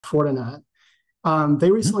Fortinet.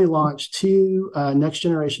 They recently launched two next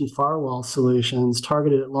generation firewall solutions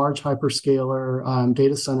targeted at large hyperscaler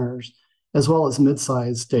data centers, as well as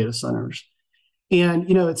mid-sized data centers. And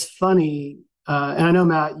it's funny, and I know,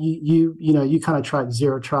 Matt, you kind of track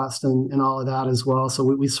zero trust and all of that as well. So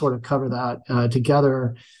we sort of cover that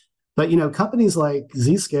together. But companies like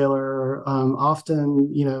Zscaler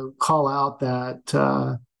often call out that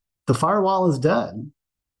the firewall is dead.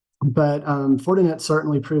 But Fortinet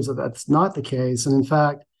certainly proves that that's not the case. And in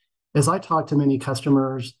fact, as I talk to many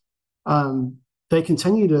customers, they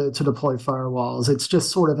continue to deploy firewalls. It's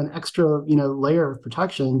just sort of an extra layer of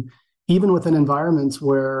protection, even within environments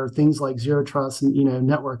where things like zero trust and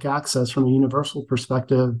network access from a universal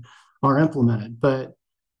perspective are implemented. But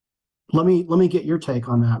let me get your take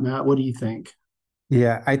on that, Matt. What do you think?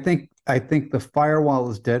 Yeah, I think the firewall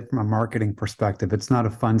is dead from a marketing perspective. It's not a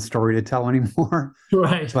fun story to tell anymore.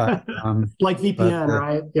 Right. But Like but VPN,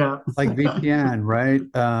 right? Yeah. like VPN, right?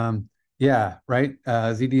 Yeah, right.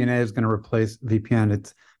 ZDNA is going to replace VPN.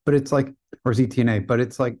 It's like, or ZTNA, but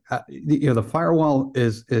it's like the firewall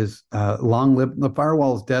is long live the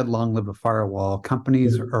firewall is dead. Long live the firewall.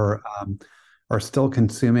 Companies are still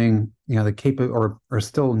consuming or are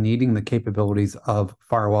still needing the capabilities of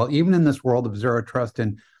firewall, even in this world of zero trust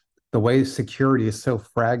and the way security is so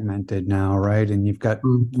fragmented now, right? And you've got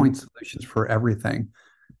Mhm. point solutions for everything.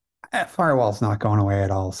 Firewall's not going away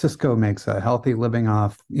at all. Cisco makes a healthy living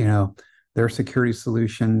off, their security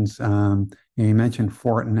solutions. You mentioned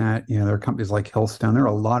Fortinet. There are companies like Hillstone. There are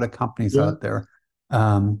a lot of companies Yeah. out there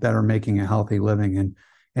that are making a healthy living.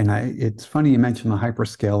 It's funny you mentioned the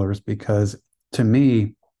hyperscalers because to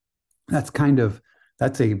me, that's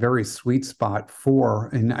a very sweet spot for,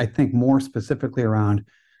 and I think more specifically around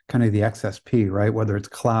kind of the XSP, right? Whether it's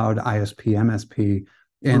cloud, ISP, MSP,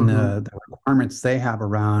 and Hmm. the requirements they have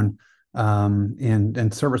around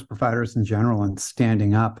and service providers in general, and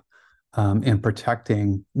standing up and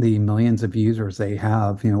protecting the millions of users they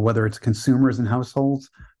have, whether it's consumers and households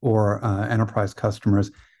or enterprise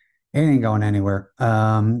customers, it ain't going anywhere.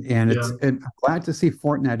 And Yeah. I'm glad to see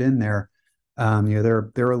Fortinet in there.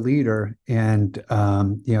 They're a leader, and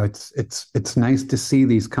it's nice to see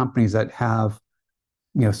these companies that have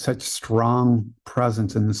such strong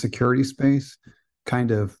presence in the security space,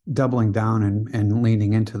 kind of doubling down and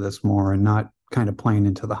leaning into this more, and not kind of playing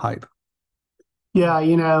into the hype. Yeah,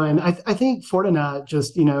 and I think Fortinet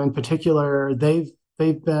just, in particular, they've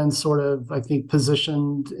been sort of, I think,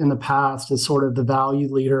 positioned in the past as sort of the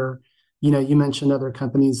value leader. You mentioned other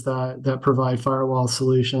companies that provide firewall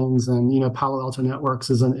solutions, and Palo Alto Networks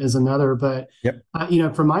is another. But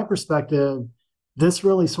Yep. from my perspective, this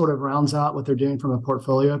really sort of rounds out what they're doing from a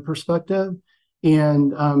portfolio perspective,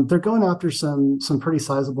 and they're going after some pretty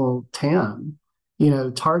sizable TAM.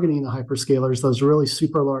 Targeting the hyperscalers, those really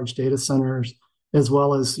super large data centers, as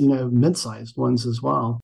well as mid-sized ones as well.